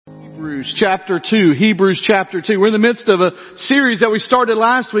Hebrews chapter 2. Hebrews chapter 2. We're in the midst of a series that we started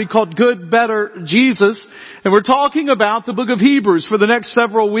last week called Good, Better, Jesus. And we're talking about the book of Hebrews for the next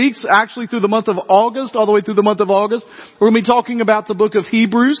several weeks, actually through the month of August, all the way through the month of August. We're going to be talking about the book of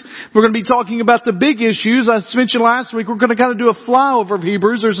Hebrews. We're going to be talking about the big issues. I mentioned last week, we're going to kind of do a flyover of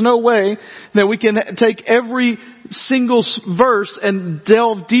Hebrews. There's no way that we can take every single verse and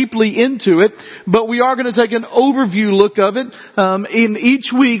delve deeply into it, but we are going to take an overview look of it. In each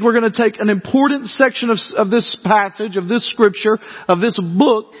week, we're going to take an important section of this passage, of this scripture, of this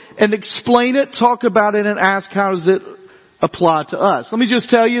book, and explain it, talk about it, and ask how does it apply to us. Let me just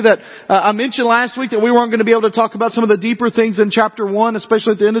tell you that I mentioned last week that we weren't going to be able to talk about some of the deeper things in chapter 1,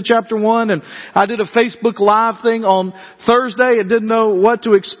 especially at the end of chapter 1. And I did a Facebook Live thing on Thursday and didn't know what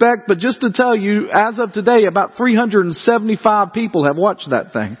to expect. But just to tell you, as of today, about 375 people have watched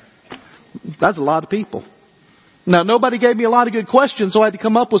that thing. That's a lot of people. Now, nobody gave me a lot of good questions, so I had to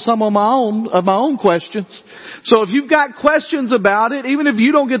come up with some of my own questions. So if you've got questions about it, even if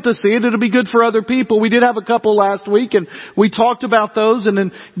you don't get to see it, it'll be good for other people. We did have a couple last week, and we talked about those and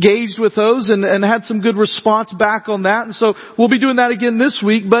engaged with those and had some good response back on that. And so we'll be doing that again this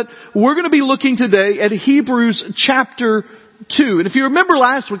week. But we're going to be looking today at Hebrews chapter 2. And if you remember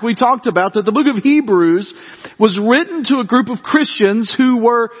last week, we talked about that the book of Hebrews was written to a group of Christians who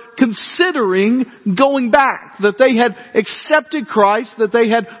were considering going back, that they had accepted Christ, that they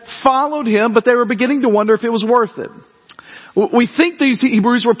had followed Him, but they were beginning to wonder if it was worth it. We think these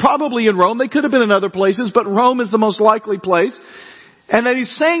Hebrews were probably in Rome. They could have been in other places, but Rome is the most likely place. And that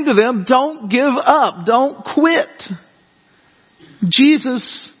He's saying to them, don't give up, don't quit.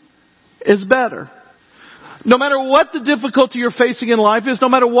 Jesus is better. No matter what the difficulty you're facing in life is, no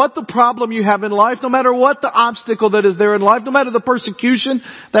matter what the problem you have in life, no matter what the obstacle that is there in life, no matter the persecution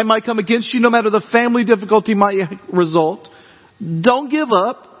that might come against you, no matter the family difficulty might result, don't give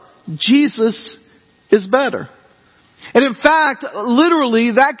up. Jesus is better. And in fact,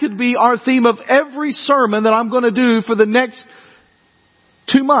 literally, that could be our theme of every sermon that I'm going to do for the next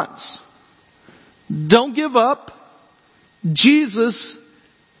 2 months. Don't give up. Jesus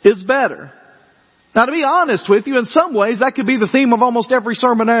is better. Now, to be honest with you, in some ways, that could be the theme of almost every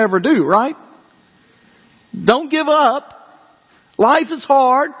sermon I ever do, right? Don't give up. Life is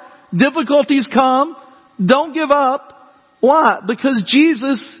hard. Difficulties come. Don't give up. Why? Because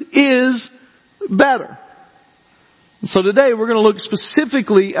Jesus is better. So today we're going to look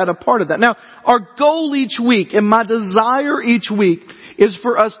specifically at a part of that. Now, our goal each week and my desire each week is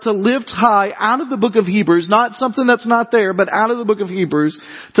for us to lift high out of the book of Hebrews, not something that's not there, but out of the book of Hebrews,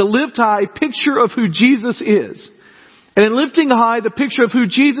 to lift high a picture of who Jesus is. And in lifting high the picture of who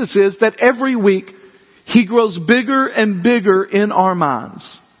Jesus is, that every week He grows bigger and bigger in our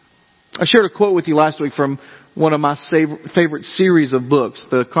minds. I shared a quote with you last week from one of my favorite series of books,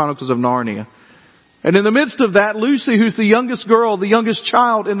 The Chronicles of Narnia. And in the midst of that, Lucy, who's the youngest girl, the youngest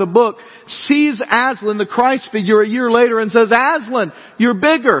child in the book, sees Aslan, the Christ figure, a year later and says, "Aslan, you're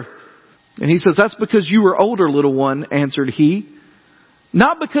bigger." And he says, "That's because you were older, little one," answered he.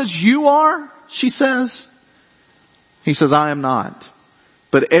 "Not because you are," she says. He says, "I am not.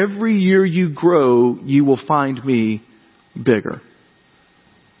 But every year you grow, you will find me bigger."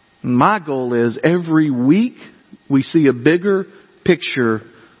 And my goal is every week we see a bigger picture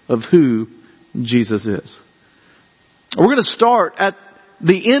of who Jesus is. We're going to start at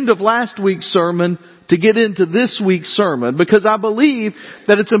the end of last week's sermon to get into this week's sermon, because I believe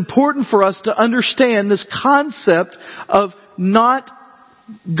that it's important for us to understand this concept of not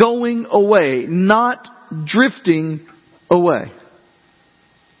going away, not drifting away.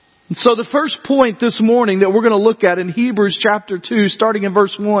 And so the first point this morning that we're going to look at in Hebrews chapter 2, starting in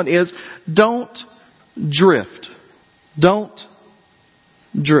verse 1, is don't drift. Don't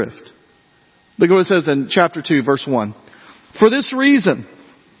drift. Look at what it says in chapter 2, verse 1. "For this reason,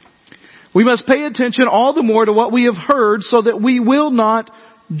 we must pay attention all the more to what we have heard, so that we will not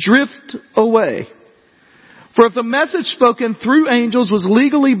drift away. For if the message spoken through angels was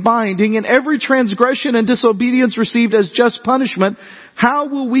legally binding, and every transgression and disobedience received as just punishment, how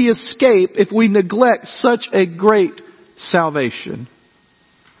will we escape if we neglect such a great salvation?"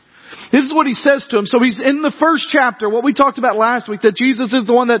 This is what he says to him. So he's in the first chapter, what we talked about last week, that Jesus is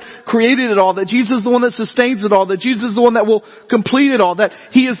the one that created it all, that Jesus is the one that sustains it all, that Jesus is the one that will complete it all, that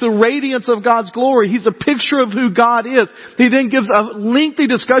He is the radiance of God's glory. He's a picture of who God is. He then gives a lengthy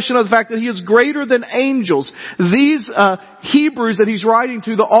discussion of the fact that He is greater than angels. These Hebrews that he's writing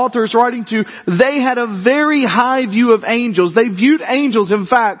to, the author is writing to, they had a very high view of angels. They viewed angels, in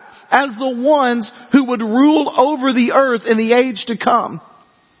fact, as the ones who would rule over the earth in the age to come.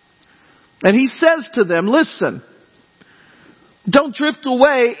 And he says to them, listen, Don't drift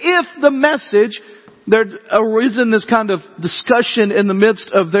away if the message, there arisen this kind of discussion in the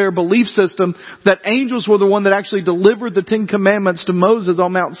midst of their belief system that angels were the one that actually delivered the 10 Commandments to Moses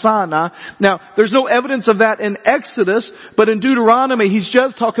on Mount Sinai. Now, there's no evidence of that in Exodus, but in Deuteronomy, he's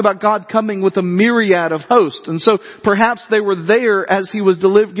just talking about God coming with a myriad of hosts. And so perhaps they were there as he was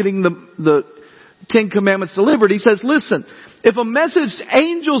getting the 10 Commandments delivered. He says, listen, if a message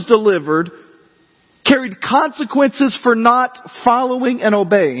angels delivered carried consequences for not following and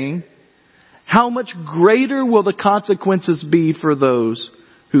obeying, how much greater will the consequences be for those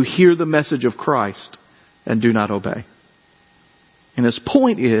who hear the message of Christ and do not obey? And his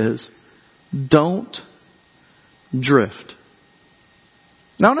point is, don't drift.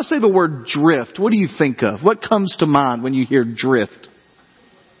 Now, when I say the word drift, what do you think of? What comes to mind when you hear drift?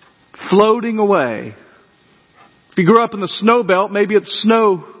 Floating away. If you grew up in the snow belt, maybe it's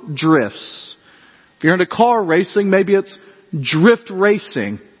snow drifts. If you're into car racing, maybe it's drift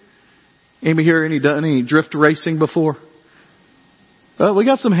racing. Anybody here done any drift racing before? Oh, we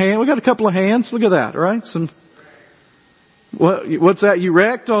got some hands. We got a couple of hands. Look at that, right? What's that? You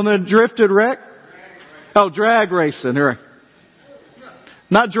wrecked on the drifted wreck? Oh, drag racing, right?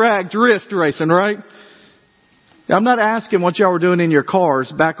 Not drag, drift racing, right? I'm not asking what y'all were doing in your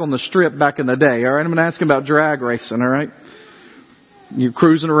cars back on the strip back in the day, all right? I'm going to ask about drag racing, all right? You're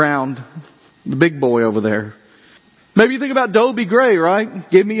cruising around the big boy over there. Maybe you think about Dobie Gray, right?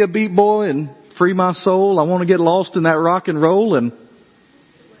 Give me a beat, boy, and free my soul. I want to get lost in that rock and roll and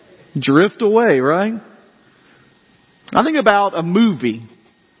drift away, right? I think about a movie.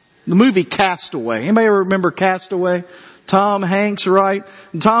 The movie Castaway. Anybody ever remember Castaway? Tom Hanks, right?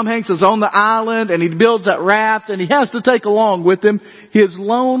 And Tom Hanks is on the island and he builds that raft and he has to take along with him his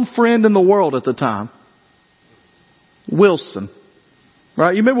lone friend in the world at the time. Wilson.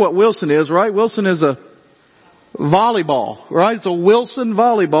 Right? You remember what Wilson is, right? Wilson is a volleyball, right? It's a Wilson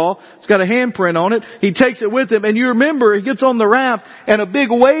volleyball. It's got a handprint on it. He takes it with him, and you remember he gets on the raft and a big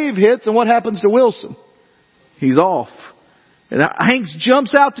wave hits, and what happens to Wilson? He's off. And Hanks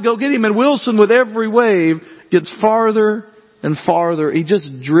jumps out to go get him, and Wilson, with every wave, gets farther and farther. He just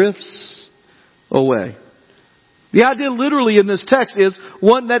drifts away. The idea literally in this text is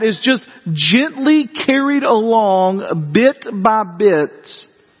one that is just gently carried along bit by bit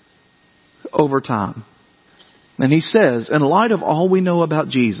over time. And he says, in light of all we know about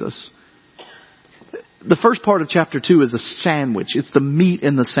Jesus, the first part of chapter 2 is the sandwich. It's the meat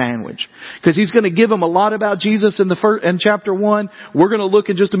in the sandwich. Because he's going to give them a lot about Jesus in chapter 1. We're going to look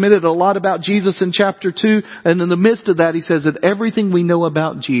in just a minute at a lot about Jesus in chapter 2. And in the midst of that, he says that everything we know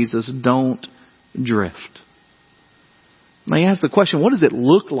about Jesus, don't drift. Now he asks the question, what does it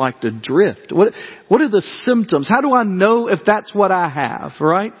look like to drift? What are the symptoms? How do I know if that's what I have,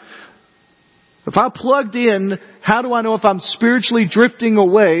 right? If I plugged in, how do I know if I'm spiritually drifting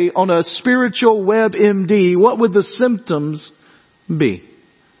away on a spiritual WebMD? What would the symptoms be?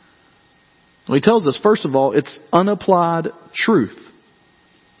 Well, he tells us, first of all, it's unapplied truth.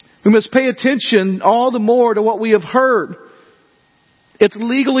 We must pay attention all the more to what we have heard. It's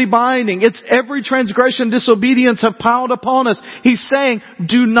legally binding. It's every transgression, disobedience have piled upon us. He's saying,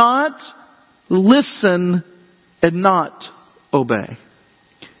 do not listen and not obey.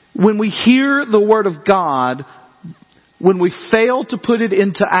 When we hear the Word of God, when we fail to put it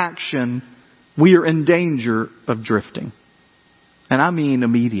into action, we are in danger of drifting. And I mean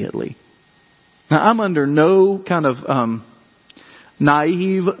immediately. Now, I'm under no kind of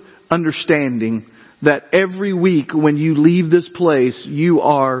naive understanding that every week when you leave this place, you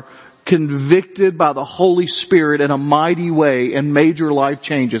are convicted by the Holy Spirit in a mighty way and major life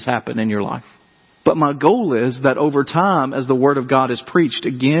changes happen in your life. But my goal is that over time, as the Word of God is preached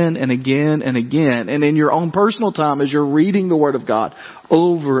again and again and again, and in your own personal time as you're reading the Word of God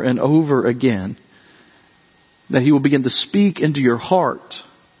over and over again, that He will begin to speak into your heart.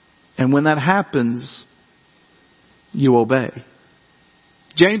 And when that happens, you obey.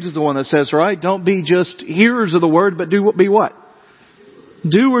 James is the one that says, right, don't be just hearers of the Word, but be what?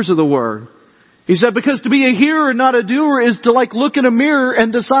 Doers of the Word. He said, because to be a hearer and not a doer is to like look in a mirror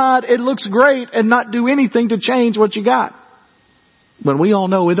and decide it looks great and not do anything to change what you got. But we all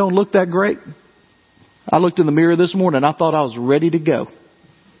know it don't look that great. I looked in the mirror this morning. I thought I was ready to go.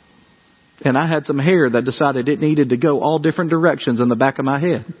 And I had some hair that decided it needed to go all different directions in the back of my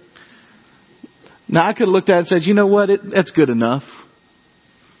head. Now I could have looked at it and said, you know what? That's good enough.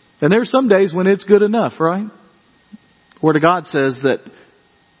 And there's some days when it's good enough, right? The Word of God says that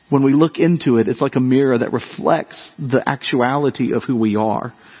when we look into it, it's like a mirror that reflects the actuality of who we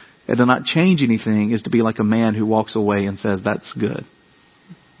are. And to not change anything is to be like a man who walks away and says, that's good.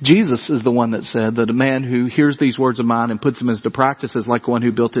 Jesus is the one that said that a man who hears these words of mine and puts them into practice is like one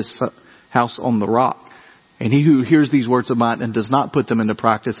who built his house on the rock. And he who hears these words of mine and does not put them into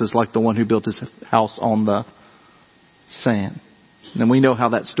practice is like the one who built his house on the sand. And we know how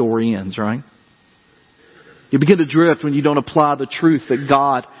that story ends, right? You begin to drift when you don't apply the truth that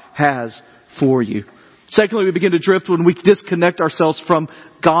God has for you. Secondly, we begin to drift when we disconnect ourselves from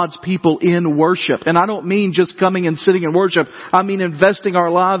God's people in worship. And I don't mean just coming and sitting in worship. I mean investing our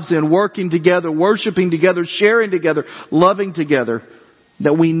lives in working together, worshiping together, sharing together, loving together.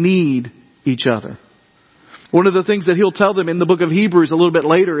 That we need each other. One of the things that he'll tell them in the book of Hebrews a little bit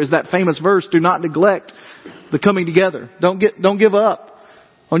later is that famous verse, do not neglect the coming together. Don't give up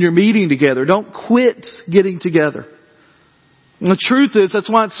on your meeting together. Don't quit getting together. And the truth is, that's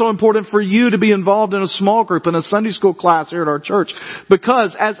why it's so important for you to be involved in a small group, in a Sunday school class here at our church.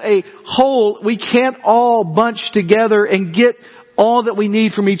 Because as a whole, we can't all bunch together and get all that we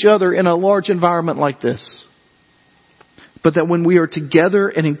need from each other in a large environment like this. But that when we are together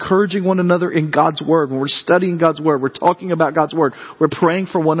and encouraging one another in God's Word, when we're studying God's Word, we're talking about God's Word, we're praying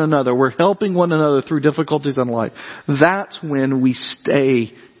for one another, we're helping one another through difficulties in life, that's when we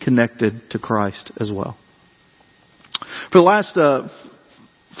stay connected to Christ as well. For the last 4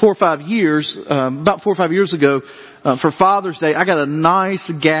 or 5 years, about 4 or 5 years ago, for Father's Day, I got a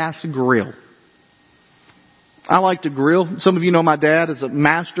nice gas grill. I like to grill. Some of you know my dad is a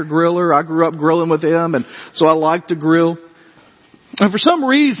master griller. I grew up grilling with him, and so I like to grill. And for some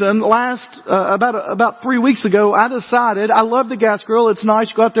reason, about 3 weeks ago, I decided I love the gas grill. It's nice.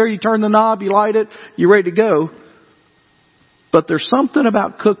 You go out there, you turn the knob, you light it, you're ready to go. But there's something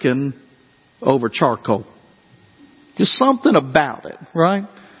about cooking over charcoal. Just something about it, right?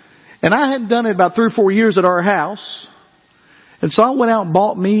 And I hadn't done it about 3 or 4 years at our house. And so I went out and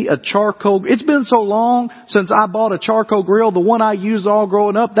bought me a charcoal. It's been so long since I bought a charcoal grill. The one I used all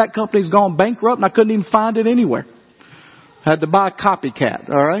growing up, that company's gone bankrupt and I couldn't even find it anywhere. I had to buy a copycat,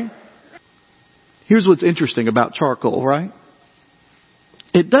 all right? Here's what's interesting about charcoal, right?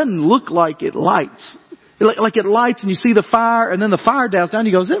 It doesn't look like it lights. Like it lights and you see the fire and then the fire dies down.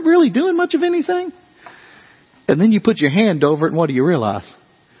 You go, is it really doing much of anything? And then you put your hand over it and what do you realize?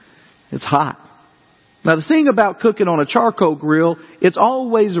 It's hot. Now the thing about cooking on a charcoal grill, it's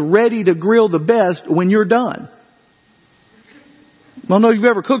always ready to grill the best when you're done. I don't know if you've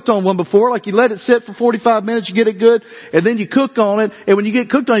ever cooked on one before. Like you let it sit for 45 minutes, you get it good, and then you cook on it. And when you get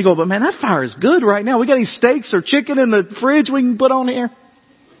cooked on it, you go, but man, that fire is good right now. We got any steaks or chicken in the fridge we can put on here?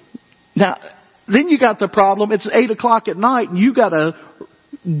 Now, then you got the problem. It's 8 o'clock at night and you got a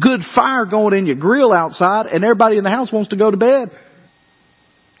good fire going in your grill outside and everybody in the house wants to go to bed.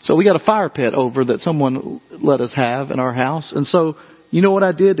 So we got a fire pit over that someone let us have in our house. And so, you know what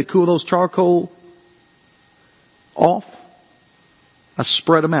I did to cool those charcoal off? I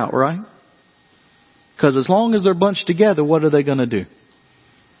spread them out, right? Because as long as they're bunched together, what are they going to do?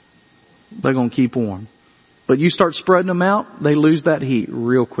 They're going to keep warm. But you start spreading them out, they lose that heat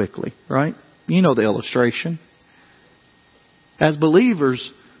real quickly, right? You know the illustration. As believers,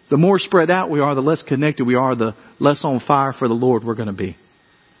 the more spread out we are, the less connected we are, the less on fire for the Lord we're going to be.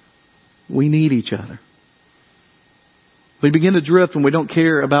 We need each other. We begin to drift when we don't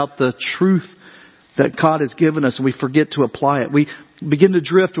care about the truth that God has given us and we forget to apply it. We begin to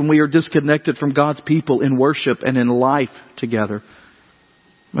drift when we are disconnected from God's people in worship and in life together.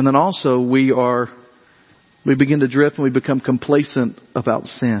 And then also we begin to drift when we become complacent about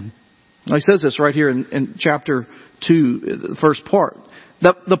sin. Now he says this right here in chapter 2, the first part.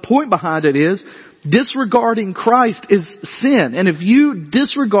 The point behind it is disregarding Christ is sin. And if you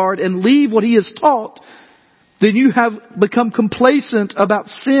disregard and leave what He has taught, then you have become complacent about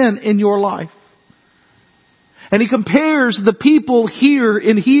sin in your life. And he compares the people here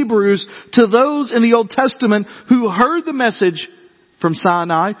in Hebrews to those in the Old Testament who heard the message from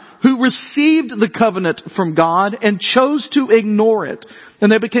Sinai, who received the covenant from God and chose to ignore it. And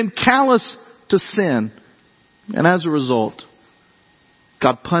they became callous to sin. And as a result,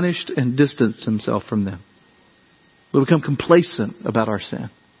 God punished and distanced Himself from them. We become complacent about our sin.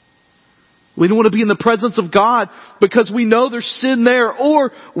 We don't want to be in the presence of God because we know there's sin there,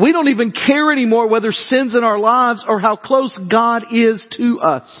 or we don't even care anymore whether sin's in our lives or how close God is to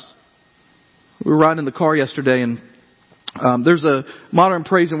us. We were riding in the car yesterday and there's a modern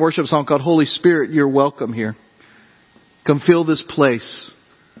praise and worship song called Holy Spirit, You're Welcome Here. Come fill this place.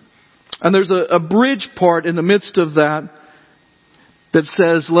 And there's a bridge part in the midst of that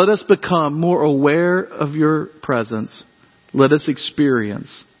says, let us become more aware of your presence. Let us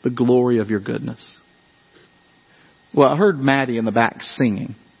experience the glory of your goodness. Well, I heard Maddie in the back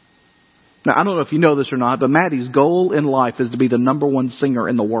singing. Now, I don't know if you know this or not, but Maddie's goal in life is to be the number one singer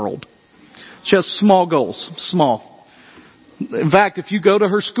in the world. She has small goals. Small. In fact, if you go to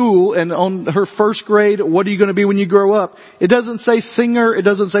her school and on her first grade, what are you going to be when you grow up? It doesn't say singer. It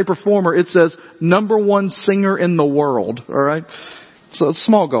doesn't say performer. It says number one singer in the world. All right. So it's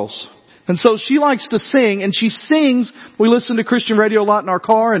small goals. And so she likes to sing, and she sings. We listen to Christian radio a lot in our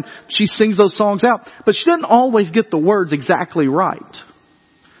car, and she sings those songs out. But she doesn't always get the words exactly right.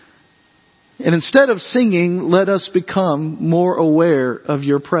 And instead of singing, let us become more aware of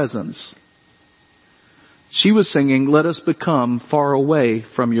your presence. She was singing, let us become far away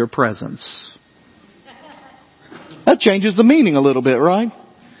from your presence. That changes the meaning a little bit, right?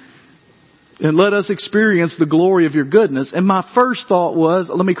 And let us experience the glory of your goodness. And my first thought was,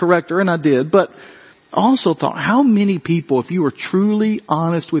 let me correct her, and I did, but I also thought, how many people, if you were truly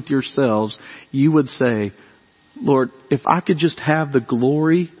honest with yourselves, you would say, Lord, if I could just have the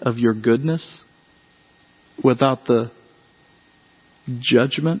glory of your goodness without the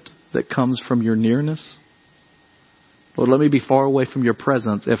judgment that comes from your nearness. Lord, let me be far away from your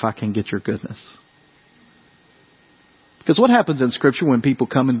presence if I can get your goodness. Because what happens in Scripture when people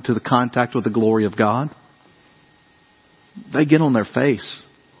come into the contact with the glory of God? They get on their face.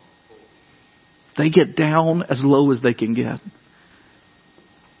 They get down as low as they can get.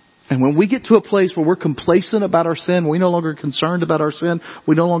 And when we get to a place where we're complacent about our sin, we're no longer concerned about our sin,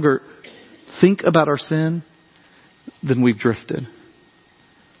 we no longer think about our sin, then we've drifted.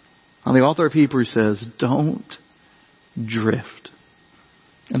 And the author of Hebrews says, don't drift.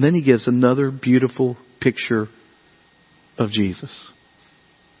 And then he gives another beautiful picture of Jesus.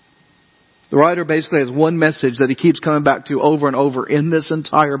 The writer basically has one message that he keeps coming back to over and over in this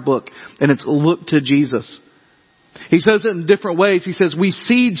entire book, and it's look to Jesus. He says it in different ways. He says, we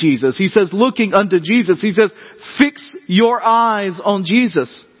see Jesus. He says, looking unto Jesus. He says, fix your eyes on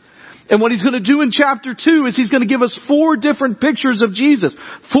Jesus. And what he's going to do in chapter 2 is he's going to give us 4 different pictures of Jesus.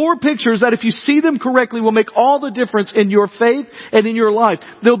 4 pictures that if you see them correctly will make all the difference in your faith and in your life.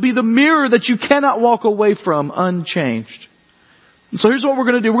 They'll be the mirror that you cannot walk away from unchanged. And so here's what we're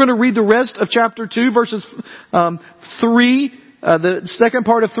going to do. We're going to read the rest of chapter 2, verses 3, the second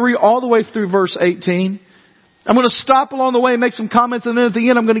part of 3, all the way through verse 18. I'm going to stop along the way and make some comments, and then at the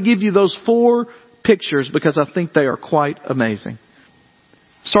end I'm going to give you those 4 pictures because I think they are quite amazing.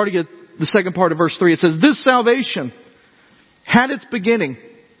 Starting at the second part of verse 3, it says, this salvation had its beginning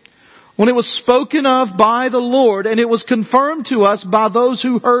when it was spoken of by the Lord, and it was confirmed to us by those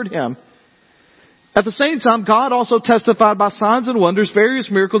who heard Him. At the same time, God also testified by signs and wonders, various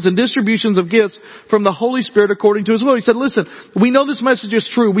miracles, and distributions of gifts from the Holy Spirit according to His will. He said, listen, we know this message is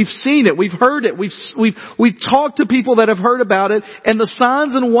true. We've seen it. We've heard it. We've talked to people that have heard about it, and the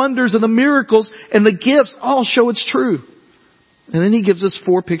signs and wonders and the miracles and the gifts all show it's true. And then he gives us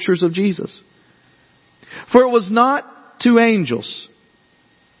 4 pictures of Jesus. For it was not to angels.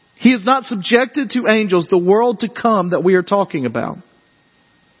 He is not subjected to angels, the world to come that we are talking about.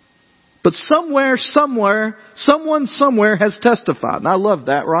 But someone somewhere has testified. And I love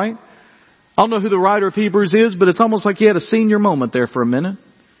that, right? I don't know who the writer of Hebrews is, but it's almost like he had a senior moment there for a minute.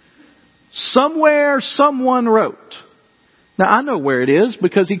 Somewhere someone wrote. Now I know where it is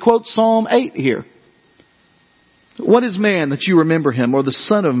because he quotes Psalm 8 here. What is man that you remember him, or the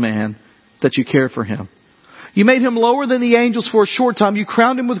son of man that you care for him? You made him lower than the angels for a short time. You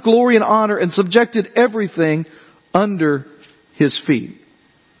crowned him with glory and honor and subjected everything under his feet.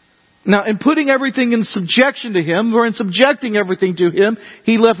 Now, in putting everything in subjection to him, or in subjecting everything to him,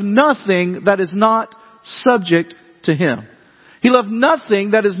 he left nothing that is not subject to him. He left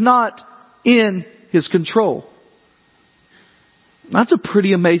nothing that is not in his control. That's a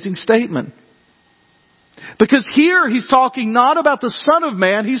pretty amazing statement. Because here he's talking not about the Son of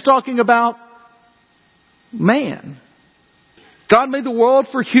Man, he's talking about man. God made the world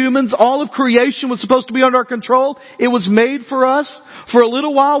for humans. All of creation was supposed to be under our control. It was made for us. For a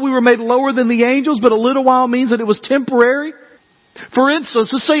little while we were made lower than the angels, but a little while means that it was temporary. For instance,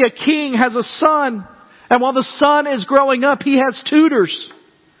 let's say a king has a son, and while the son is growing up, he has tutors.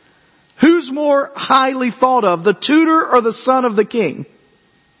 Who's more highly thought of, the tutor or the son of the king?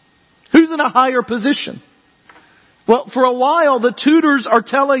 Who's in a higher position? Well, for a while, the tutors are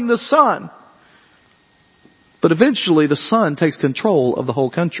telling the son. But eventually, the son takes control of the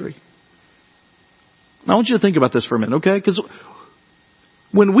whole country. Now, I want you to think about this for a minute, okay? Because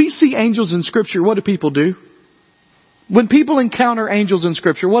when we see angels in Scripture, what do people do? When people encounter angels in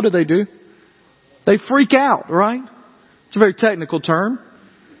Scripture, what do? They freak out, right? It's a very technical term.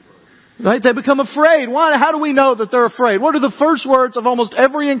 Right? They become afraid. Why? How do we know that they're afraid? What are the first words of almost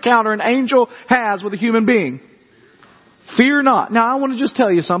every encounter an angel has with a human being? Fear not. Now I want to just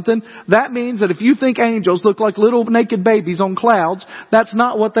tell you something. That means that if you think angels look like little naked babies on clouds, that's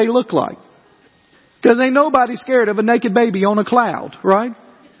not what they look like. Because ain't nobody scared of a naked baby on a cloud, right?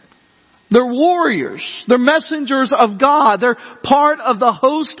 They're warriors. They're messengers of God. They're part of the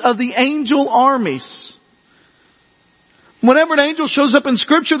host of the angel armies. Whenever an angel shows up in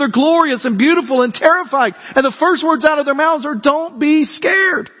Scripture, they're glorious and beautiful and terrifying. And the first words out of their mouths are, don't be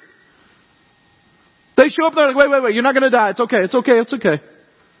scared. They show up there like, wait, you're not going to die. It's okay.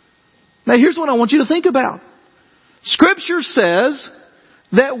 Now here's what I want you to think about. Scripture says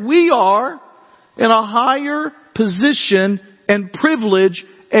that we are in a higher position and privilege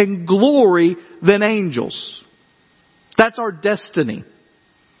and glory than angels. That's our destiny.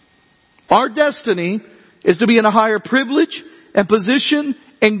 Our destiny is to be in a higher privilege and position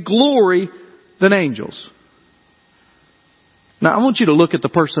and glory than angels. Now I want you to look at the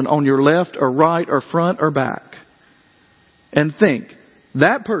person on your left or right or front or back and think,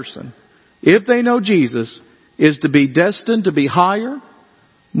 that person, if they know Jesus, is to be destined to be higher,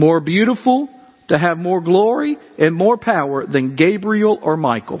 more beautiful, to have more glory and more power than Gabriel or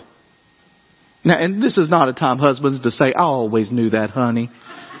Michael. Now, and this is not a time, husbands, to say, I always knew that, honey.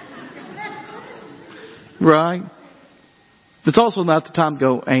 Right? It's also not the time to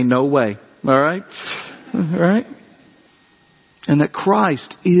go, ain't no way. All right? All right? And that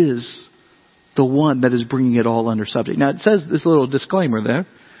Christ is the one that is bringing it all under subject. Now, it says this little disclaimer there.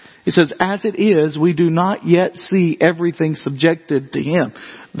 It says, as it is, we do not yet see everything subjected to Him.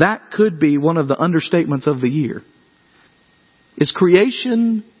 That could be one of the understatements of the year. Is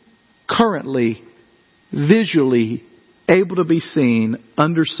creation currently, visually, able to be seen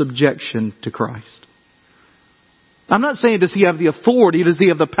under subjection to Christ? I'm not saying does He have the authority, does He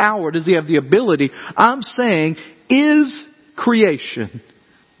have the power, does He have the ability. I'm saying, is creation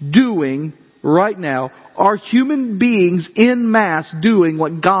doing right now, are human beings en masse doing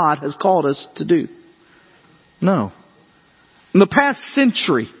what God has called us to do? No. In the past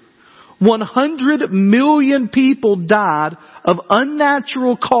century, 100 million people died of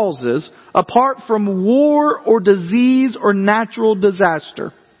unnatural causes apart from war or disease or natural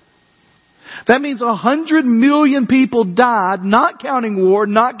disaster. That means 100 million people died, not counting war,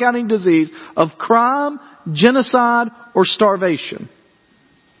 not counting disease, of crime, genocide, or starvation.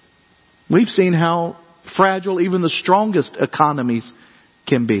 We've seen how fragile even the strongest economies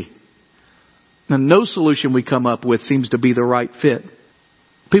can be. And no solution we come up with seems to be the right fit.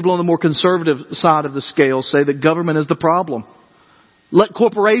 People on the more conservative side of the scale say that government is the problem. Let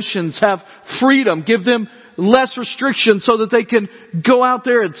corporations have freedom. Give them less restrictions so that they can go out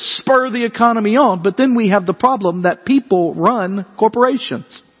there and spur the economy on. But then we have the problem that people run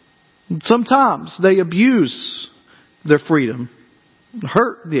corporations. Sometimes they abuse their freedom,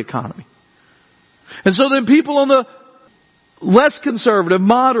 hurt the economy. And so then people on the less conservative,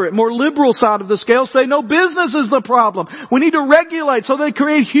 moderate, more liberal side of the scale say, no, business is the problem. We need to regulate. So they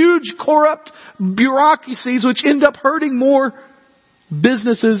create huge corrupt bureaucracies which end up hurting more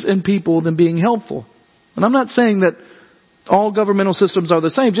businesses and people than being helpful. And I'm not saying that all governmental systems are the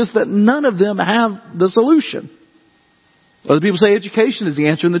same, just that none of them have the solution. Other people say education is the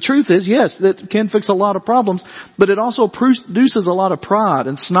answer, and the truth is, yes, that can fix a lot of problems, but it also produces a lot of pride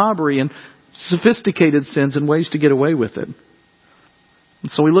and snobbery and sophisticated sins and ways to get away with it.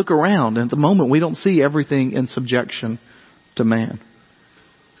 And so we look around, and at the moment we don't see everything in subjection to man.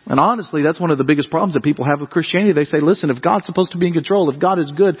 And honestly, that's one of the biggest problems that people have with Christianity. They say, listen, if God's supposed to be in control, if God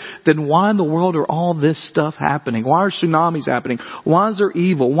is good, then why in the world are all this stuff happening? Why are tsunamis happening? Why is there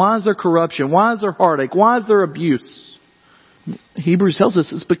evil? Why is there corruption? Why is there heartache? Why is there abuse? Hebrews tells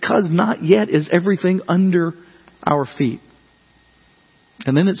us it's because not yet is everything under our feet.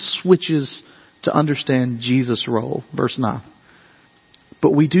 And then it switches to understand Jesus' role. Verse 9.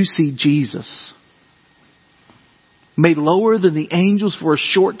 But we do see Jesus made lower than the angels for a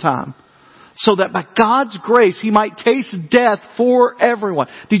short time, so that by God's grace He might taste death for everyone.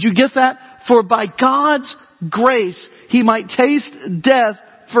 Did you get that? For by God's grace He might taste death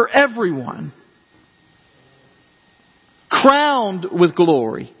for everyone. Crowned with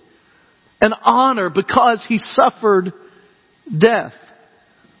glory and honor because He suffered death.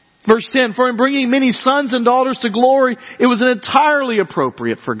 Verse 10, for in bringing many sons and daughters to glory, it was entirely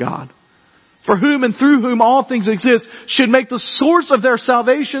appropriate for God, for whom and through whom all things exist, should make the source of their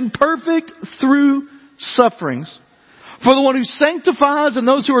salvation perfect through sufferings. For the one who sanctifies and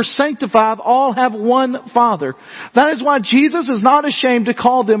those who are sanctified all have one Father. That is why Jesus is not ashamed to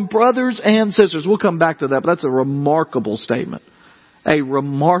call them brothers and sisters. We'll come back to that, but that's a remarkable statement. A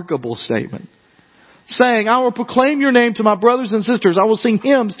remarkable statement. Saying, I will proclaim your name to my brothers and sisters. I will sing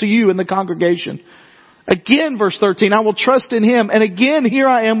hymns to you in the congregation. Again, verse 13, I will trust in Him. And again, here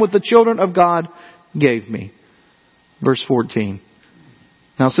I am with the children of God gave me. Verse 14.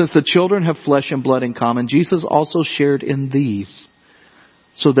 Now since the children have flesh and blood in common, Jesus also shared in these,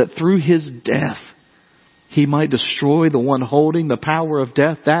 so that through His death He might destroy the one holding the power of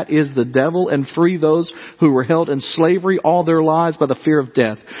death, that is the devil, and free those who were held in slavery all their lives by the fear of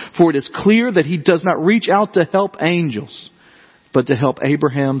death. For it is clear that He does not reach out to help angels, but to help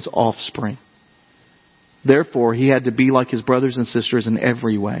Abraham's offspring. Therefore, He had to be like His brothers and sisters in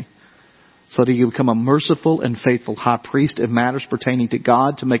every way, so that He could become a merciful and faithful high priest in matters pertaining to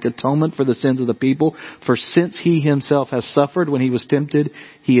God to make atonement for the sins of the people. For since He Himself has suffered when He was tempted,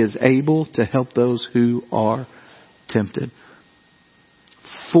 He is able to help those who are tempted.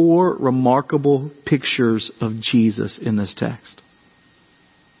 4 remarkable pictures of Jesus in this text.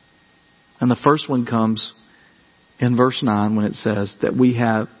 And the first one comes in verse 9 when it says that we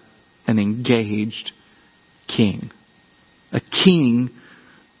have an engaged king. A king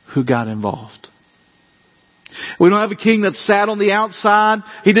who got involved. We don't have a king that sat on the outside.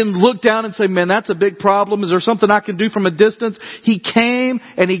 He didn't look down and say, man, that's a big problem. Is there something I can do from a distance? He came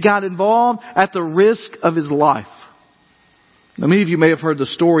and He got involved at the risk of His life. Now, many of you may have heard the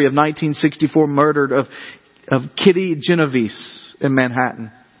story of 1964 murder of Kitty Genovese in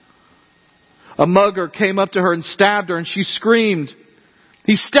Manhattan. A mugger came up to her and stabbed her, and she screamed,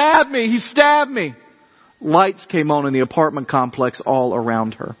 "He stabbed me! He stabbed me!" Lights came on in the apartment complex all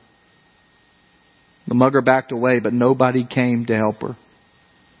around her. The mugger backed away, but nobody came to help her.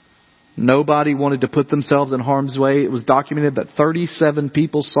 Nobody wanted to put themselves in harm's way. It was documented that 37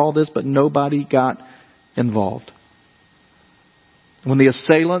 people saw this, but nobody got involved. When the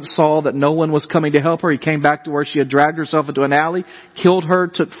assailant saw that no one was coming to help her, he came back to where she had dragged herself into an alley, killed her,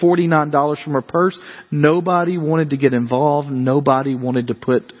 took $49 from her purse. Nobody wanted to get involved. Nobody wanted to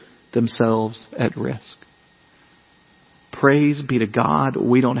put themselves at risk. Praise be to God,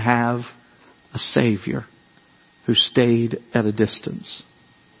 we don't have a Savior who stayed at a distance.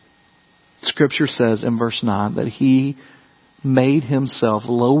 Scripture says in verse 9 that He made Himself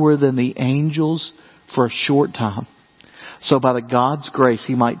lower than the angels for a short time, so by the God's grace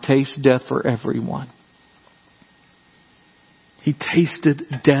He might taste death for everyone. He tasted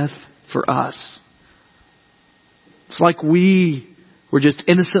death for us. It's like we were just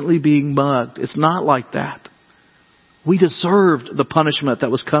innocently being mugged. It's not like that. We deserved the punishment that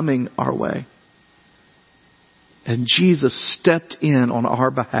was coming our way. And Jesus stepped in on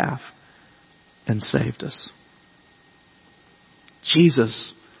our behalf and saved us.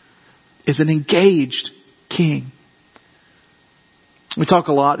 Jesus is an engaged king. We talk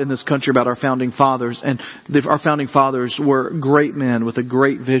a lot in this country about our founding fathers, and our founding fathers were great men with a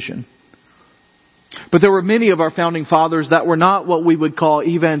great vision. But there were many of our founding fathers that were not what we would call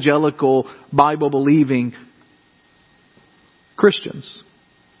evangelical, Bible-believing Christians.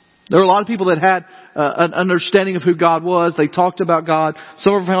 There were a lot of people that had an understanding of who God was. They talked about God.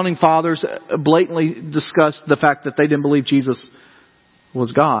 Some of our founding fathers blatantly discussed the fact that they didn't believe Jesus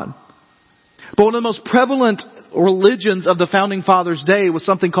was God. But one of the most prevalent religions of the founding fathers' day was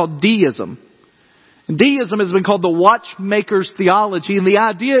something called deism. And deism has been called the watchmaker's theology. And the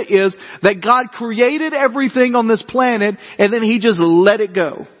idea is that God created everything on this planet and then He just let it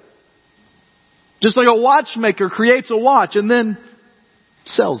go. Just like a watchmaker creates a watch and then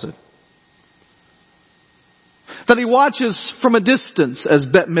sells it. That He watches from a distance, as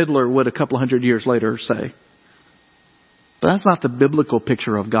Bette Midler would a couple hundred years later say. But that's not the biblical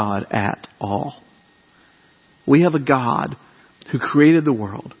picture of God at all. We have a God who created the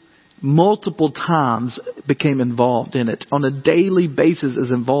world, multiple times became involved in it, on a daily basis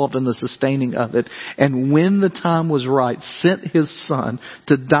is involved in the sustaining of it. And when the time was right, sent His Son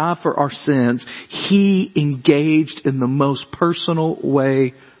to die for our sins. He engaged in the most personal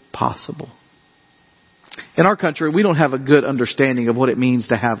way possible. In our country, we don't have a good understanding of what it means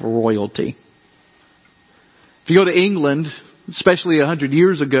to have royalty. If you go to England, especially 100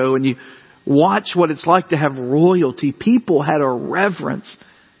 years ago, and you watch what it's like to have royalty, people had a reverence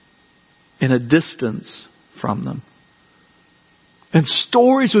in a distance from them. And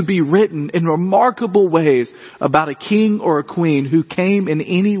stories would be written in remarkable ways about a king or a queen who came in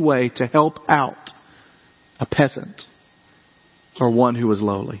any way to help out a peasant or one who was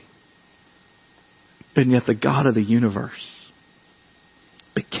lowly. And yet the God of the universe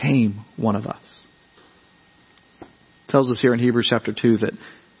became one of us. It tells us here in Hebrews chapter 2 that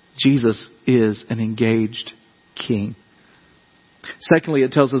Jesus is an engaged king. Secondly,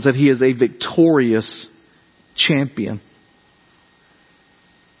 it tells us that He is a victorious champion.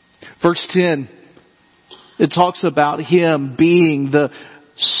 Verse 10, it talks about Him being the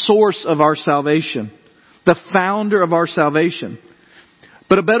source of our salvation. The founder of our salvation.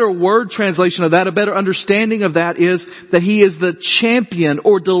 But a better word translation of that, a better understanding of that is that He is the champion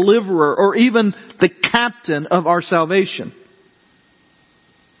or deliverer or even the captain of our salvation.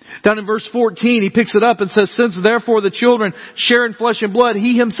 Down in verse 14, He picks it up and says, since therefore the children share in flesh and blood,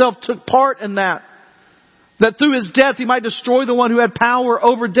 He Himself took part in that. That through His death He might destroy the one who had power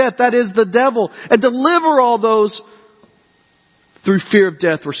over death, that is the devil, and deliver all those through fear of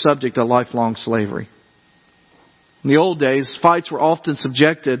death were subject to lifelong slavery. In the old days, fights were often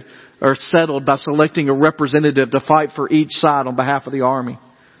subjected or settled by selecting a representative to fight for each side on behalf of the army.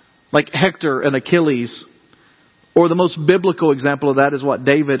 Like Hector and Achilles. Or the most biblical example of that is what?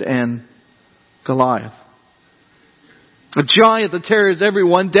 David and Goliath. A giant that tears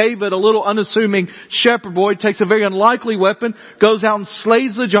everyone. David, a little unassuming shepherd boy, takes a very unlikely weapon, goes out and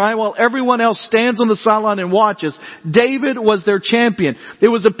slays the giant while everyone else stands on the sideline and watches. David was their champion. It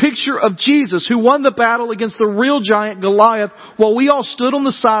was a picture of Jesus who won the battle against the real giant Goliath while we all stood on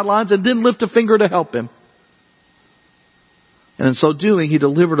the sidelines and didn't lift a finger to help him. And in so doing, He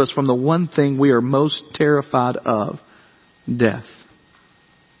delivered us from the one thing we are most terrified of, death.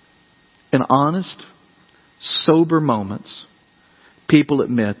 In honest, sober moments, people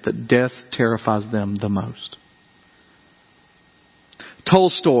admit that death terrifies them the most.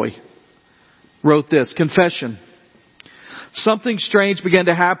 Tolstoy wrote this, confession. Something strange began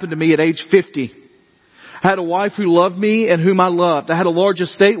to happen to me at age 50. I had a wife who loved me and whom I loved. I had a large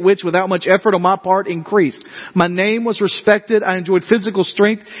estate which, without much effort on my part, increased. My name was respected. I enjoyed physical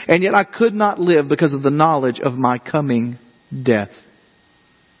strength, and yet I could not live because of the knowledge of my coming death.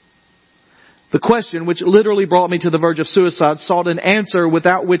 The question, which literally brought me to the verge of suicide, sought an answer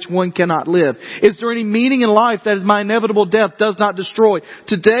without which one cannot live. Is there any meaning in life that my inevitable death does not destroy?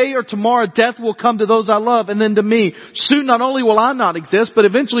 Today or tomorrow, death will come to those I love and then to me. Soon not only will I not exist, but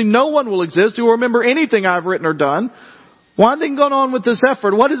eventually no one will exist who will remember anything I've written or done. Why then go on with this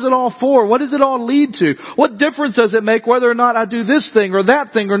effort? What is it all for? What does it all lead to? What difference does it make whether or not I do this thing or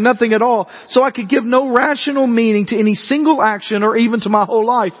that thing or nothing at all? So I could give no rational meaning to any single action or even to my whole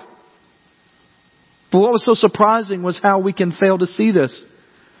life. But what was so surprising was how we can fail to see this.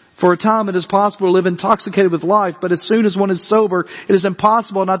 For a time it is possible to live intoxicated with life, but as soon as one is sober, it is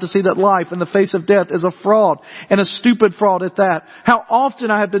impossible not to see that life in the face of death is a fraud, and a stupid fraud at that. How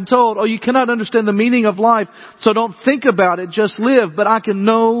often I have been told, oh, you cannot understand the meaning of life, so don't think about it, just live. But I can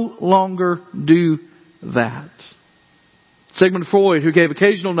no longer do that. Sigmund Freud, who gave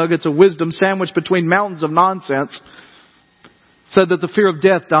occasional nuggets of wisdom sandwiched between mountains of nonsense, said that the fear of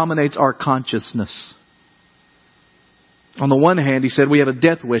death dominates our consciousness. On the one hand, he said, we have a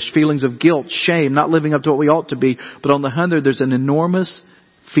death wish, feelings of guilt, shame, not living up to what we ought to be. But on the other, there's an enormous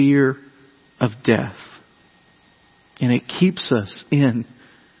fear of death. And it keeps us in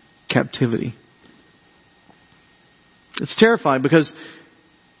captivity. It's terrifying because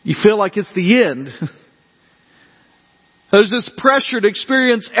you feel like it's the end. There's this pressure to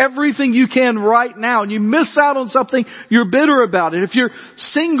experience everything you can right now, and you miss out on something, you're bitter about it. If you're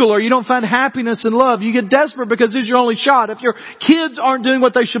single or you don't find happiness and love, you get desperate because this is your only shot. If your kids aren't doing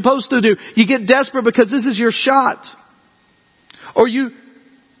what they're supposed to do, you get desperate because this is your shot. Or you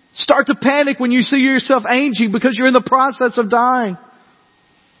start to panic when you see yourself aging because you're in the process of dying.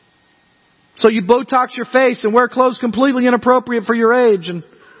 So you Botox your face and wear clothes completely inappropriate for your age and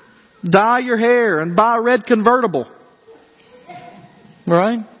dye your hair and buy a red convertible.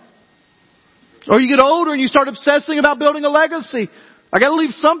 Right? Or you get older and you start obsessing about building a legacy. I got to leave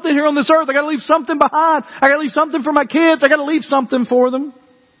something here on this earth. I got to leave something behind. I got to leave something for my kids. I got to leave something for them.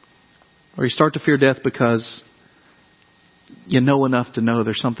 Or you start to fear death because you know enough to know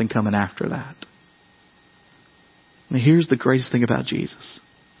there's something coming after that. And here's the greatest thing about Jesus.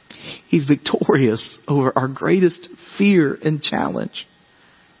 He's victorious over our greatest fear and challenge.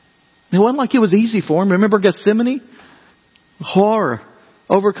 It wasn't like it was easy for him. Remember Gethsemane? Horror.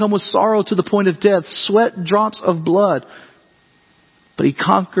 Overcome with sorrow to the point of death. Sweat drops of blood. But He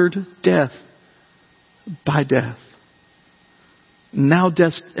conquered death by death. Now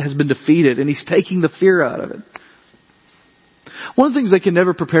death has been defeated and He's taking the fear out of it. One of the things they can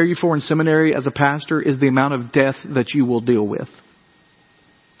never prepare you for in seminary as a pastor is the amount of death that you will deal with.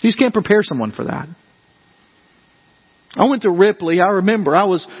 You just can't prepare someone for that. I went to Ripley. I remember I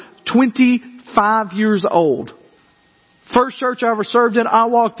was 25 years old. First church I ever served in, I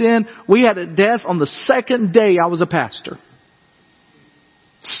walked in. We had a death on the second day I was a pastor.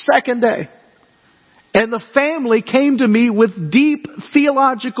 Second day. And the family came to me with deep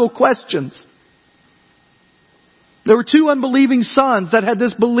theological questions. There were two unbelieving sons that had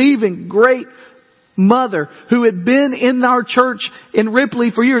this believing great mother who had been in our church in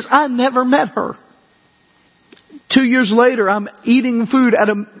Ripley for years. I never met her. 2 years later, I'm eating food at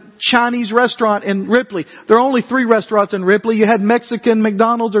a Chinese restaurant in Ripley. There are only 3 restaurants in Ripley. You had Mexican,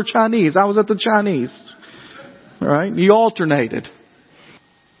 McDonald's, or Chinese. I was at the Chinese. All right? You alternated.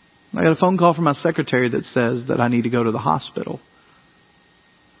 I got a phone call from my secretary that says that I need to go to the hospital.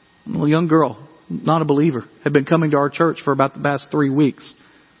 A little young girl, not a believer, had been coming to our church for about the past 3 weeks.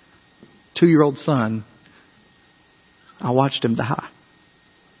 2-year-old son. I watched him die.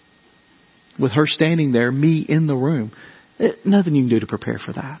 With her standing there, me in the room. Nothing you can do to prepare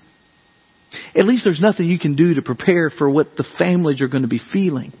for that. At least there's nothing you can do to prepare for what the families are going to be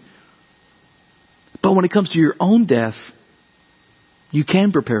feeling. But when it comes to your own death, you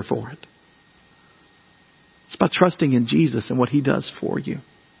can prepare for it. It's about trusting in Jesus and what He does for you.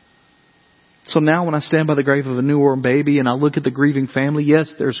 So now when I stand by the grave of a newborn baby and I look at the grieving family,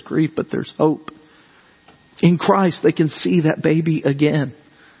 yes, there's grief, but there's hope. In Christ, they can see that baby again.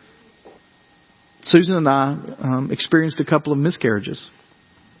 Susan and I experienced a couple of miscarriages.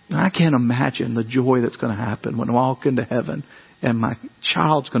 I can't imagine the joy that's going to happen when I walk into heaven and my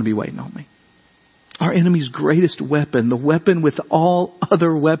child's going to be waiting on me. Our enemy's greatest weapon, the weapon with all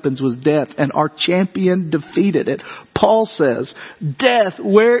other weapons, was death, and our champion defeated it. Paul says, "Death,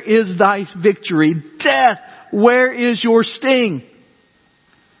 where is thy victory? Death, where is your sting?"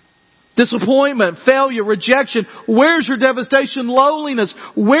 Disappointment, failure, rejection. Where's your devastation? Loneliness.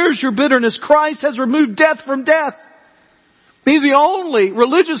 Where's your bitterness? Christ has removed death from death. He's the only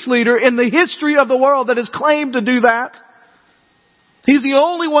religious leader in the history of the world that has claimed to do that. He's the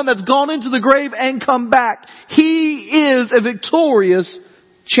only one that's gone into the grave and come back. He is a victorious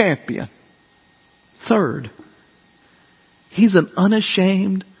champion. Third, He's an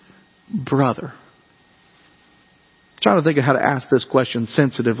unashamed brother. I'm trying to think of how to ask this question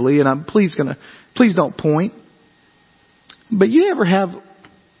sensitively, and please don't point. But you ever have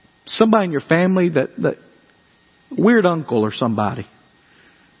somebody in your family that weird uncle or somebody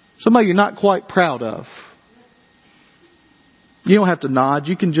you're not quite proud of? You don't have to nod.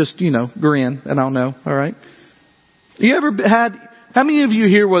 You can just, grin, and I'll know. All right. How many of you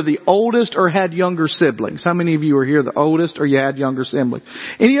here were the oldest or had younger siblings? How many of you are here the oldest or you had younger siblings?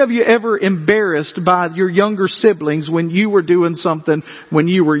 Any of you ever embarrassed by your younger siblings when you were doing something when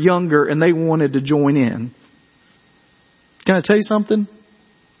you were younger and they wanted to join in? Can I tell you something?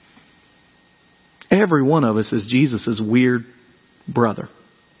 Every one of us is Jesus' weird brother.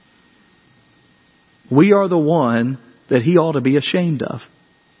 We are the one that He ought to be ashamed of.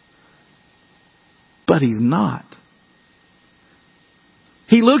 But He's not.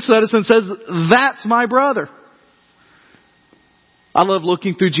 He looks at us and says, "That's my brother." I love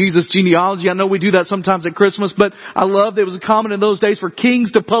looking through Jesus' genealogy. I know we do that sometimes at Christmas, but I love that it was common in those days for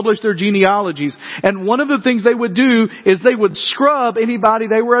kings to publish their genealogies. And one of the things they would do is they would scrub anybody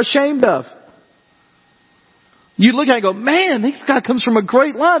they were ashamed of. You'd look at it and go, "Man, this guy comes from a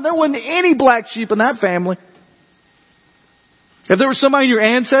great line. There wasn't any black sheep in that family." If there was somebody in your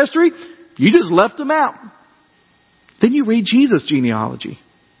ancestry, you just left them out. Then you read Jesus' genealogy.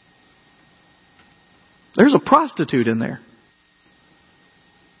 There's a prostitute in there.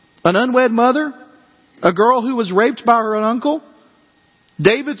 An unwed mother. A girl who was raped by her uncle.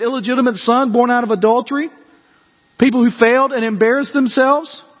 David's illegitimate son born out of adultery. People who failed and embarrassed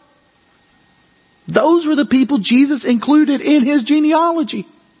themselves. Those were the people Jesus included in His genealogy.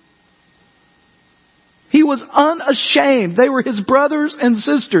 He was unashamed. They were His brothers and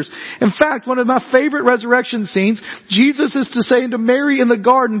sisters. In fact, one of my favorite resurrection scenes, Jesus is to say to Mary in the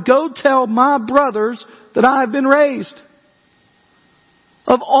garden, "Go tell my brothers that I have been raised."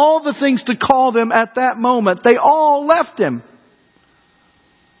 Of all the things to call them at that moment, they all left Him.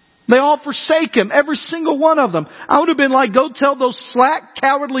 They all forsake Him, every single one of them. I would have been like, "Go tell those slack,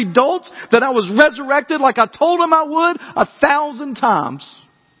 cowardly dolts that I was resurrected like I told them I would 1,000 times.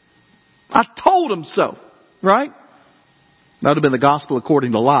 I told them so." Right? That would have been the gospel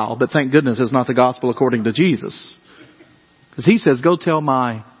according to law, but thank goodness it's not the gospel according to Jesus. Because He says, "Go tell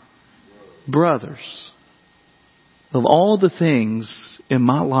my brothers." Of all the things in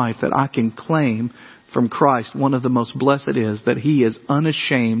my life that I can claim from Christ, one of the most blessed is that He is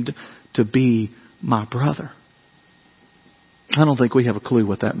unashamed to be my brother. I don't think we have a clue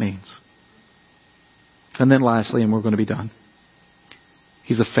what that means. And then lastly, and we're going to be done,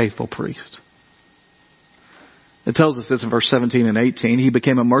 He's a faithful priest. It tells us this in verse 17 and 18. He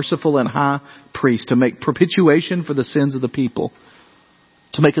became a merciful and high priest to make propitiation for the sins of the people.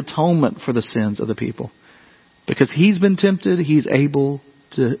 To make atonement for the sins of the people. Because He's been tempted, He's able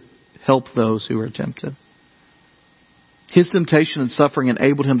to help those who are tempted. His temptation and suffering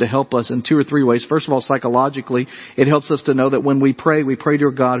enabled him to help us in 2 or 3 ways. First of all, psychologically, it helps us to know that when we pray to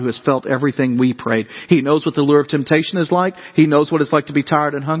a God who has felt everything we prayed. He knows what the lure of temptation is like. He knows what it's like to be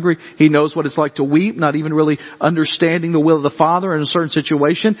tired and hungry. He knows what it's like to weep, not even really understanding the will of the Father in a certain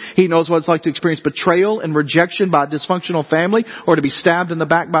situation. He knows what it's like to experience betrayal and rejection by a dysfunctional family, or to be stabbed in the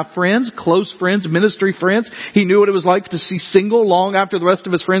back by friends, close friends, ministry friends. He knew what it was like to see single long after the rest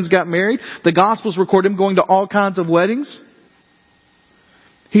of his friends got married. The Gospels record him going to all kinds of weddings.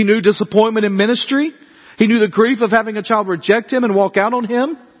 He knew disappointment in ministry. He knew the grief of having a child reject him and walk out on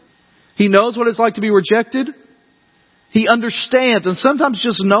him. He knows what it's like to be rejected. He understands. And sometimes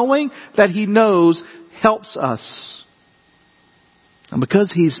just knowing that he knows helps us. And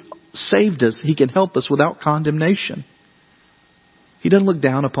because he's saved us, he can help us without condemnation. He doesn't look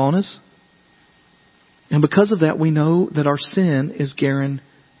down upon us. And because of that, we know that our sin is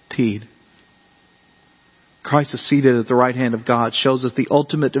guaranteed. Christ is seated at the right hand of God, shows us the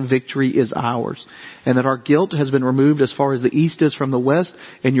ultimate victory is ours, and that our guilt has been removed as far as the east is from the west,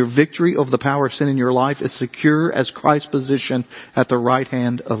 and your victory over the power of sin in your life is secure as Christ's position at the right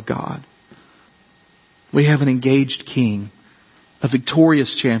hand of God. We have an engaged King, a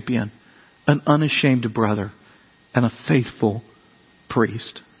victorious champion, an unashamed brother, and a faithful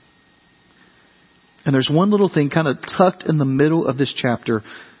priest. And there's one little thing kind of tucked in the middle of this chapter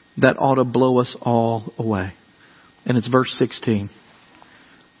that ought to blow us all away. And it's verse 16.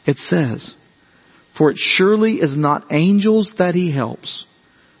 It says, "For it surely is not angels that he helps,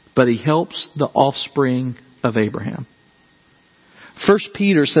 but he helps the offspring of Abraham." 1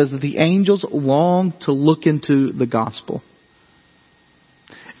 Peter says that the angels long to look into the gospel.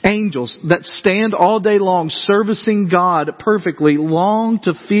 Angels that stand all day long servicing God perfectly long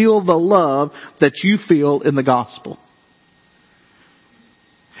to feel the love that you feel in the gospel.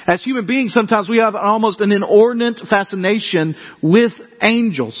 As human beings, sometimes we have almost an inordinate fascination with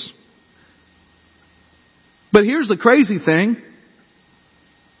angels. But here's the crazy thing.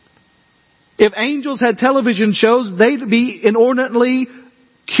 If angels had television shows, they'd be inordinately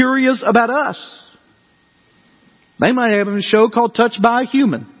curious about us. They might have a show called Touched by a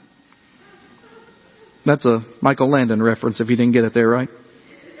Human. That's a Michael Landon reference if you didn't get it there, right?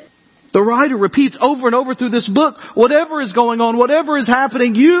 The writer repeats over and over through this book, whatever is going on, whatever is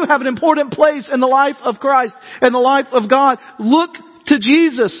happening, you have an important place in the life of Christ and the life of God. Look to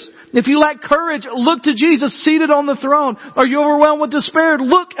Jesus. If you lack courage, look to Jesus seated on the throne. Are you overwhelmed with despair?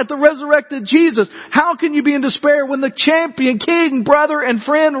 Look at the resurrected Jesus. How can you be in despair when the champion, king, brother, and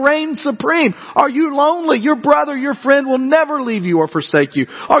friend reigns supreme? Are you lonely? Your brother, your friend will never leave you or forsake you.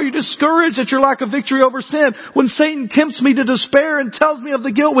 Are you discouraged at your lack of victory over sin? When Satan tempts me to despair and tells me of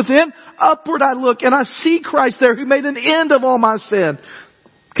the guilt within, upward I look and I see Christ there who made an end of all my sin.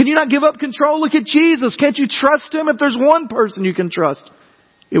 Can you not give up control? Look at Jesus. Can't you trust Him? If there's one person you can trust,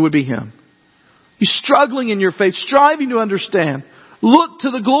 it would be Him. You're struggling in your faith, striving to understand. Look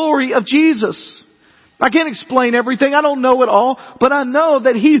to the glory of Jesus. I can't explain everything. I don't know it all. But I know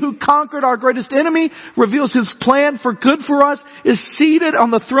that He who conquered our greatest enemy, reveals His plan for good for us, is seated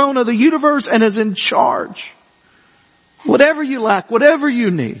on the throne of the universe and is in charge. Whatever you lack, whatever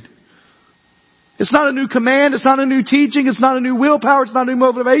you need. It's not a new command. It's not a new teaching. It's not a new willpower. It's not a new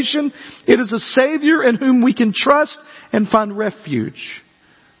motivation. It is a Savior in whom we can trust and find refuge.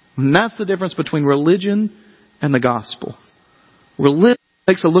 And that's the difference between religion and the gospel. Religion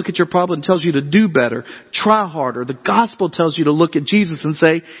takes a look at your problem and tells you to do better, try harder. The gospel tells you to look at Jesus and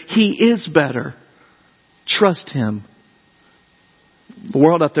say, He is better. Trust Him. The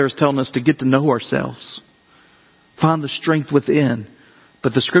world out there is telling us to get to know ourselves. Find the strength within.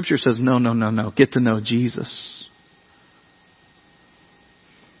 But the Scripture says, no. Get to know Jesus.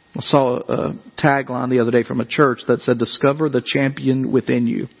 I saw a tagline the other day from a church that said, discover the champion within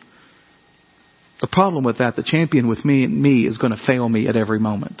you. The problem with that, the champion with me is going to fail me at every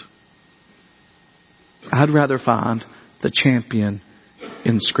moment. I'd rather find the champion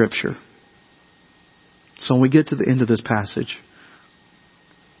in Scripture. So when we get to the end of this passage,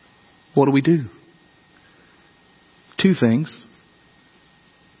 what do? 2 things.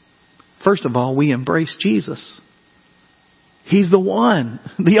 First of all, we embrace Jesus. He's the one,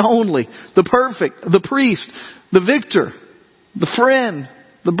 the only, the perfect, the priest, the victor, the friend,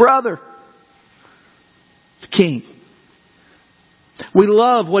 the brother, the king. We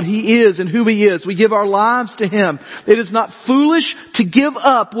love what He is and who He is. We give our lives to Him. It is not foolish to give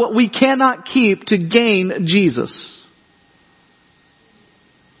up what we cannot keep to gain Jesus.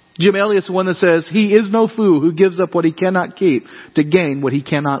 Jim Elliot's the one that says, he is no fool who gives up what he cannot keep to gain what he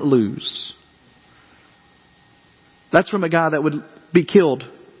cannot lose. That's from a guy that would be killed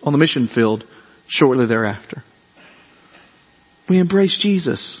on the mission field shortly thereafter. We embrace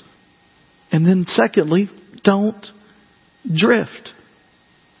Jesus. And then secondly, don't drift.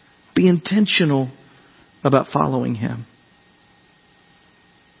 Be intentional about following Him.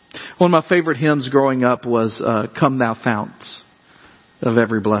 One of my favorite hymns growing up was Come Thou Fount of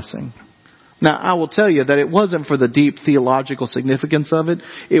Every Blessing. Now, I will tell you that it wasn't for the deep theological significance of it.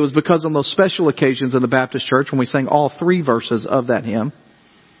 It was because on those special occasions in the Baptist church when we sang all 3 verses of that hymn.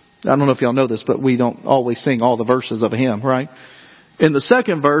 I don't know if y'all know this, but we don't always sing all the verses of a hymn, right? In the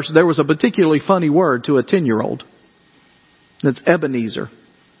second verse, there was a particularly funny word to a 10-year-old. That's Ebenezer.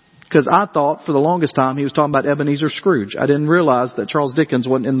 Because I thought for the longest time he was talking about Ebenezer Scrooge. I didn't realize that Charles Dickens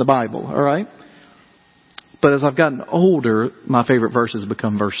wasn't in the Bible, all right? But as I've gotten older, my favorite verse has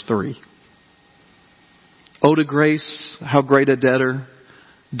become verse 3. Oh, to grace, how great a debtor,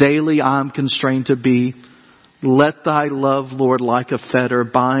 daily I'm constrained to be. Let thy love, Lord, like a fetter,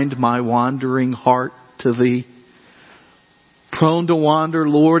 bind my wandering heart to thee. Prone to wander,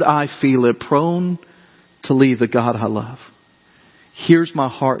 Lord, I feel it. Prone to leave the God I love. Here's my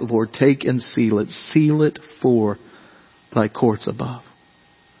heart, Lord, take and seal it. Seal it for thy courts above.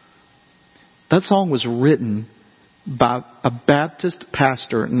 That song was written by a Baptist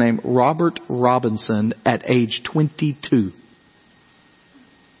pastor named Robert Robinson at age 22.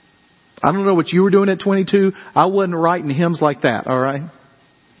 I don't know what you were doing at 22. I wasn't writing hymns like that, all right?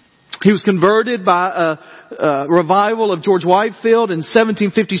 He was converted by a revival of George Whitefield. In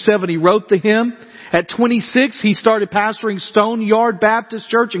 1757, he wrote the hymn. At 26, he started pastoring Stone Yard Baptist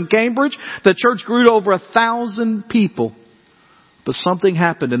Church in Cambridge. The church grew to over 1,000 people. But something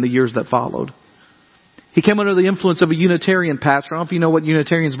happened in the years that followed. He came under the influence of a Unitarian pastor. I don't know if you know what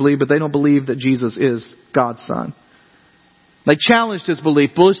Unitarians believe, but they don't believe that Jesus is God's Son. They challenged his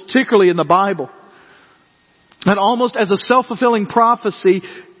belief, particularly in the Bible. And almost as a self-fulfilling prophecy,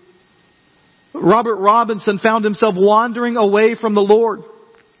 Robert Robinson found himself wandering away from the Lord.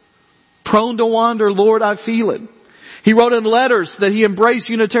 Prone to wander, Lord, I feel it. He wrote in letters that he embraced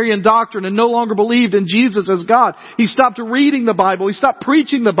Unitarian doctrine and no longer believed in Jesus as God. He stopped reading the Bible. He stopped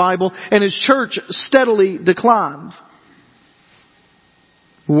preaching the Bible, and his church steadily declined.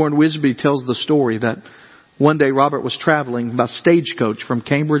 Warren Wisby tells the story that one day Robert was traveling by stagecoach from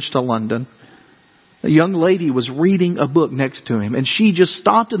Cambridge to London. A young lady was reading a book next to him, and she just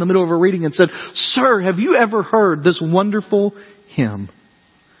stopped in the middle of her reading and said, "Sir, have you ever heard this wonderful hymn?"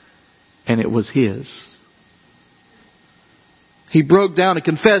 And it was his. He broke down and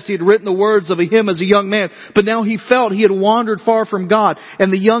confessed he had written the words of a hymn as a young man, but now he felt he had wandered far from God.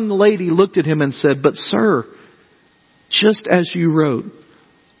 And the young lady looked at him and said, "But sir, just as you wrote,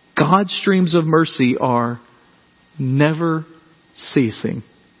 God's streams of mercy are never ceasing."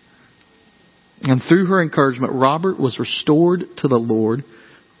 And through her encouragement, Robert was restored to the Lord,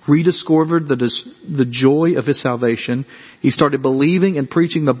 rediscovered the joy of his salvation. He started believing and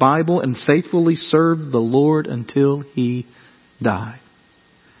preaching the Bible and faithfully served the Lord until he died.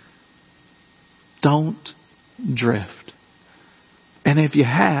 Don't drift. And if you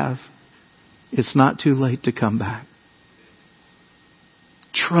have, it's not too late to come back.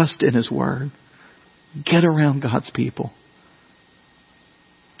 Trust in His Word. Get around God's people.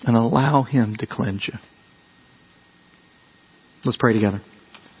 And allow Him to cleanse you. Let's pray together.